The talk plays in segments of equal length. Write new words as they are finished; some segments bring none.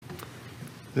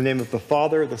In the name of the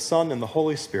Father, the Son, and the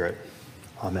Holy Spirit.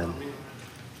 Amen.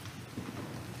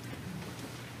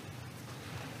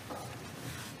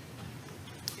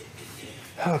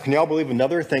 Oh, can y'all believe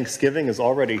another Thanksgiving is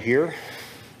already here?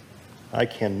 I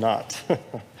cannot.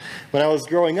 When I was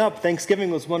growing up,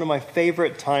 Thanksgiving was one of my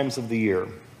favorite times of the year.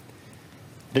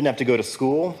 I didn't have to go to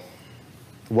school.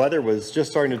 The weather was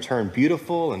just starting to turn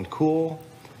beautiful and cool.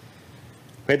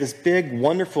 We had this big,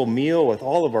 wonderful meal with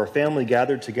all of our family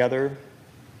gathered together.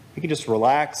 We could just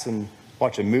relax and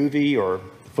watch a movie or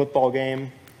a football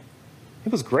game.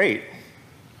 It was great.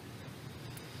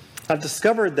 I've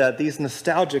discovered that these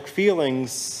nostalgic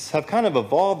feelings have kind of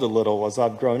evolved a little as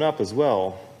I've grown up as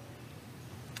well.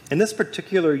 In this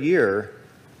particular year,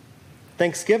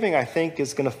 Thanksgiving, I think,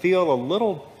 is going to feel a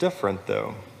little different,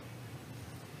 though.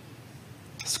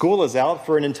 School is out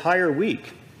for an entire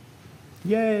week.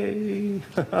 Yay!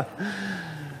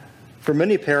 For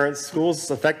many parents, school's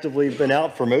effectively been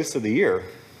out for most of the year.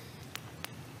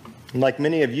 And like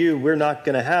many of you, we're not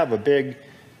going to have a big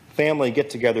family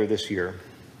get-together this year.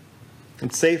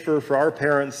 It's safer for our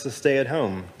parents to stay at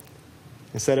home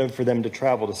instead of for them to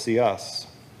travel to see us.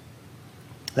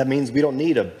 That means we don't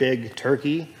need a big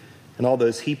turkey and all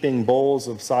those heaping bowls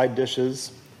of side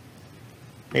dishes.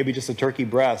 Maybe just a turkey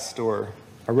breast or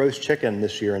a roast chicken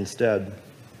this year instead.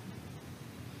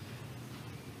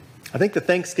 I think the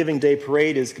Thanksgiving Day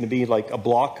parade is going to be like a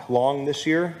block long this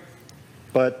year,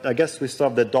 but I guess we still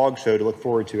have the dog show to look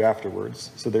forward to afterwards,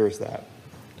 so there's that.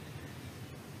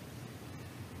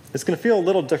 It's going to feel a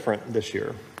little different this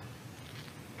year.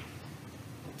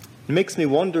 It makes me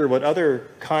wonder what other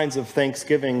kinds of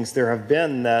Thanksgivings there have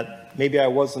been that maybe I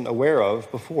wasn't aware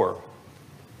of before.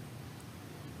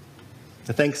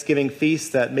 A Thanksgiving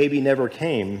feast that maybe never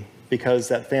came because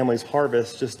that family's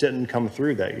harvest just didn't come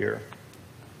through that year.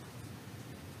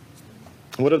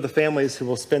 What of the families who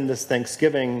will spend this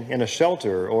Thanksgiving in a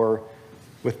shelter or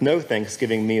with no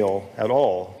Thanksgiving meal at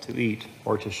all to eat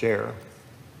or to share?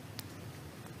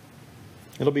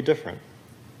 It'll be different.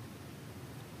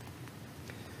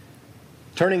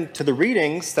 Turning to the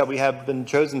readings that we have been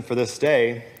chosen for this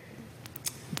day,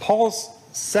 Paul's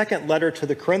second letter to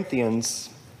the Corinthians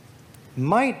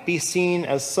might be seen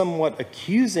as somewhat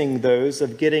accusing those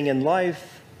of getting in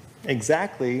life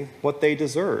exactly what they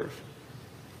deserve.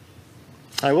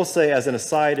 I will say, as an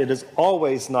aside, it is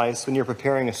always nice when you're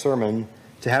preparing a sermon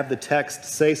to have the text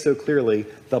say so clearly,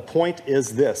 the point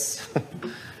is this.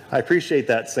 I appreciate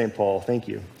that, St. Paul. Thank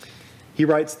you. He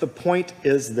writes, the point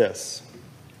is this.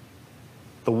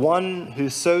 The one who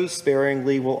sows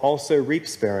sparingly will also reap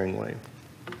sparingly,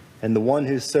 and the one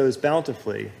who sows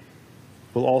bountifully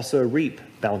will also reap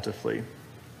bountifully.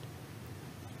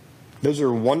 Those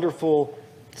are wonderful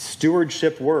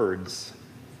stewardship words,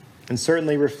 and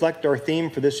certainly reflect our theme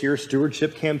for this year's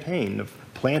stewardship campaign of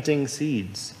planting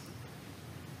seeds.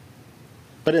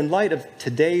 But in light of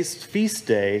today's feast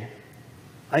day,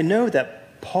 I know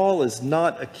that Paul is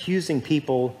not accusing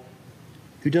people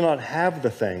who do not have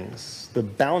the things, the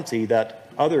bounty that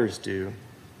others do.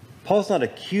 Paul's not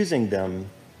accusing them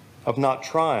of not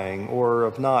trying or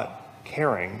of not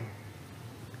caring.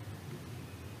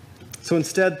 So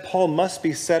instead, Paul must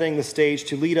be setting the stage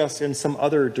to lead us in some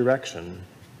other direction,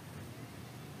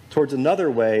 towards another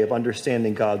way of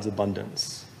understanding God's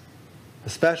abundance,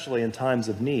 especially in times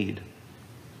of need.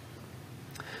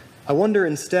 I wonder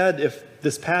instead if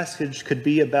this passage could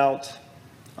be about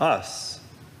us.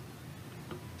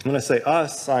 When I say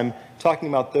us, I'm talking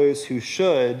about those who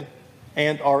should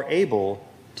and are able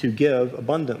to give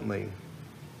abundantly.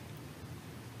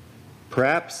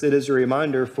 Perhaps it is a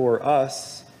reminder for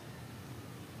us,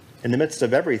 in the midst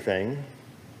of everything,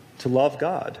 to love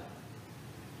God.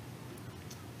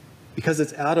 Because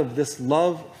it's out of this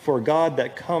love for God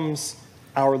that comes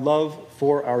our love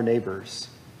for our neighbors.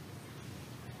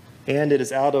 And it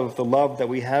is out of the love that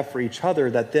we have for each other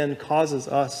that then causes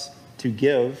us to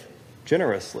give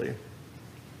generously.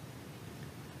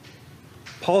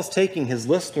 Paul's taking his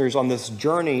listeners on this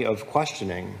journey of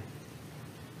questioning.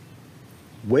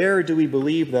 Where do we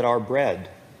believe that our bread,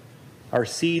 our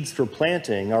seeds for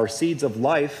planting, our seeds of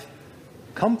life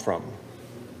come from?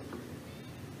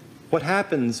 What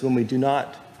happens when we do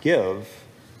not give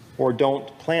or don't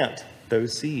plant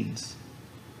those seeds?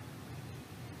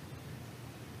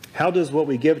 How does what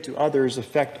we give to others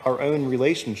affect our own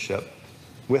relationship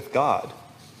with God?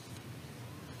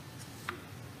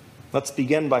 Let's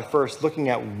begin by first looking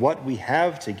at what we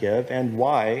have to give and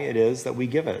why it is that we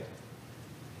give it.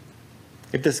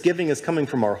 If this giving is coming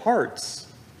from our hearts,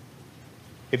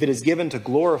 if it is given to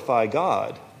glorify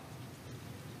God,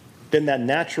 then that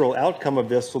natural outcome of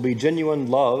this will be genuine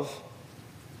love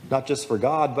not just for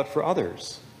God, but for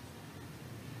others.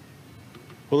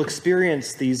 We'll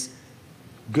experience these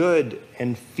good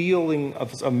and feeling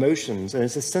of emotions, and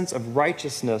it's a sense of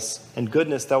righteousness and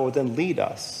goodness that will then lead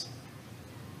us,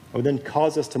 will then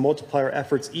cause us to multiply our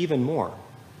efforts even more.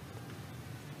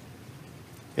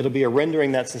 It'll be a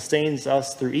rendering that sustains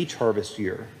us through each harvest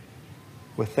year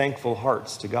with thankful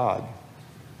hearts to God.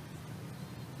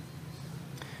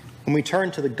 When we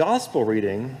turn to the gospel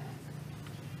reading,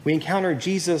 we encounter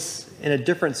Jesus in a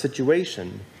different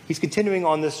situation. He's continuing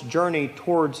on this journey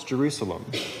towards Jerusalem.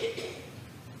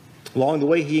 Along the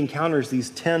way, he encounters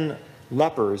these 10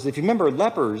 lepers. If you remember,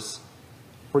 lepers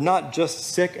were not just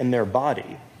sick in their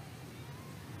body.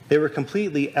 They were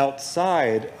completely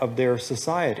outside of their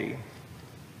society.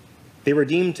 They were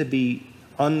deemed to be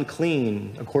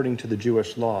unclean according to the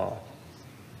Jewish law,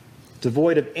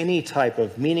 devoid of any type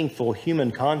of meaningful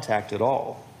human contact at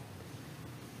all.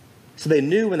 So they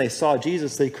knew when they saw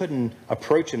Jesus, they couldn't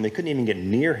approach him. They couldn't even get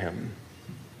near him.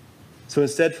 So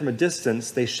instead, from a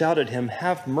distance, they shouted him,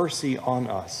 "Have mercy on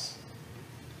us."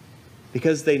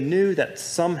 Because they knew that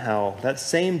somehow that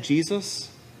same Jesus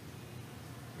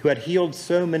who had healed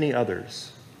so many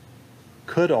others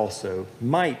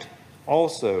might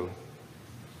also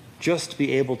just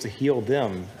be able to heal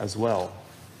them as well.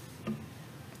 And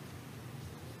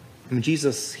when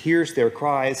Jesus hears their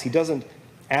cries, he doesn't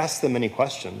ask them any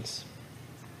questions.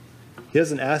 He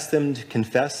doesn't ask them to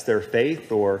confess their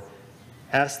faith or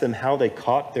ask them how they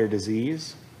caught their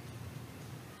disease.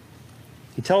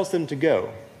 He tells them to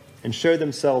go and show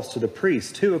themselves to the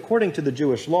priest, who, according to the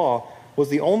Jewish law, was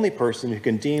the only person who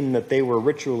can deem that they were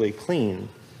ritually clean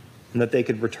and that they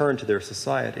could return to their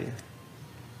society.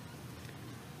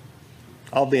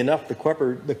 Oddly enough,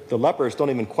 the lepers don't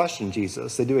even question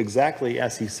Jesus. They do exactly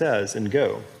as he says and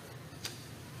go.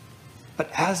 But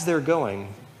as they're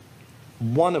going,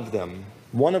 one of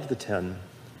the 10,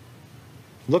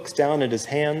 looks down at his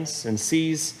hands and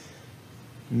sees,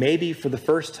 maybe for the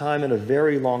first time in a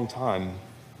very long time,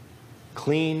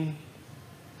 clean,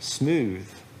 smooth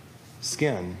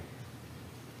skin.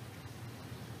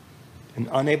 And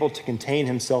unable to contain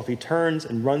himself, he turns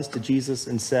and runs to Jesus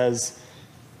and says,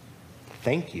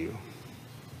 "Thank you."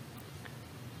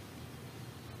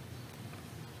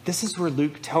 This is where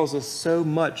Luke tells us so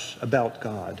much about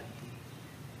God,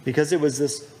 because it was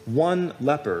this one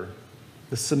leper,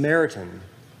 the Samaritan,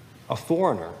 a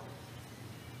foreigner,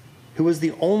 who was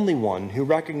the only one who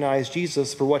recognized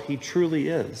Jesus for what he truly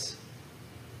is,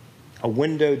 a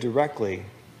window directly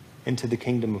into the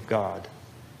kingdom of God.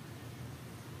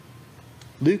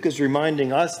 Luke is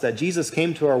reminding us that Jesus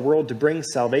came to our world to bring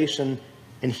salvation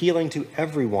and healing to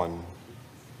everyone,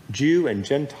 Jew and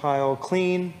Gentile,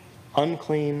 clean,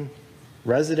 unclean,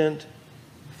 resident,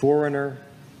 foreigner.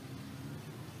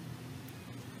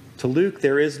 To Luke,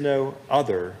 there is no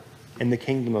other in the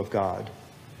kingdom of God.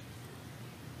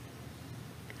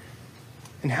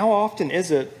 And how often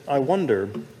is it, I wonder,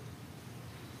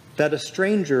 that a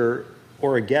stranger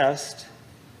or a guest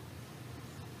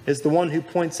is the one who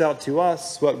points out to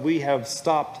us what we have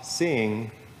stopped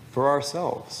seeing for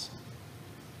ourselves?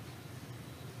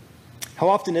 How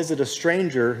often is it a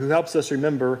stranger who helps us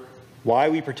remember why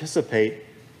we participate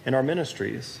in our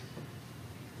ministries?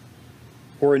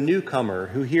 Or a newcomer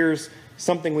who hears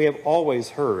something we have always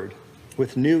heard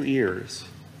with new ears,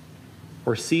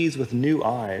 or sees with new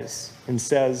eyes and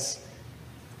says,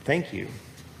 "Thank you."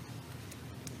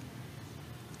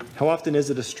 How often is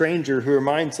it a stranger who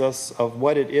reminds us of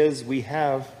what it is we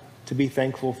have to be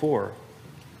thankful for?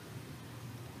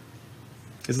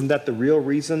 Isn't that the real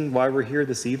reason why we're here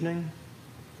this evening?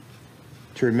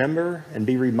 To remember and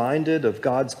be reminded of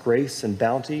God's grace and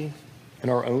bounty in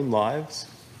our own lives?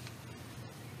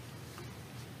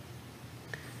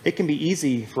 It can be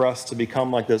easy for us to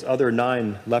become like those other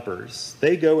 9 lepers.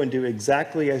 They go and do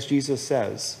exactly as Jesus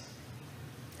says,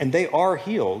 and they are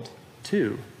healed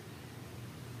too.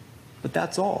 But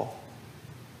that's all.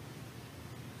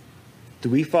 Do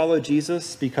we follow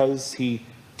Jesus because he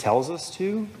tells us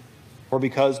to, or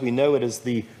because we know it is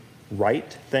the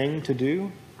right thing to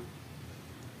do?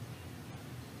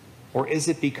 Or is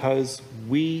it because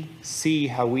we see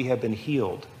how we have been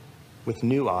healed with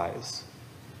new eyes?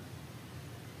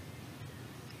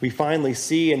 We finally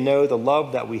see and know the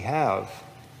love that we have,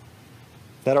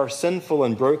 that our sinful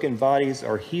and broken bodies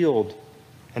are healed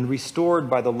and restored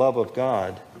by the love of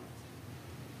God,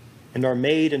 and are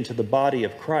made into the body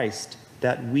of Christ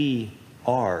that we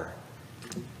are.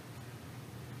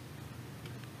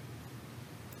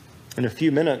 In a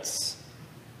few minutes,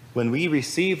 when we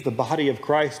receive the body of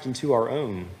Christ into our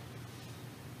own,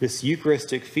 this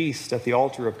Eucharistic feast at the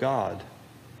altar of God,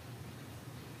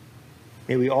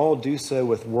 May we all do so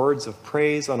with words of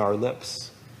praise on our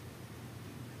lips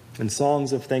and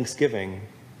songs of thanksgiving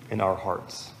in our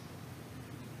hearts.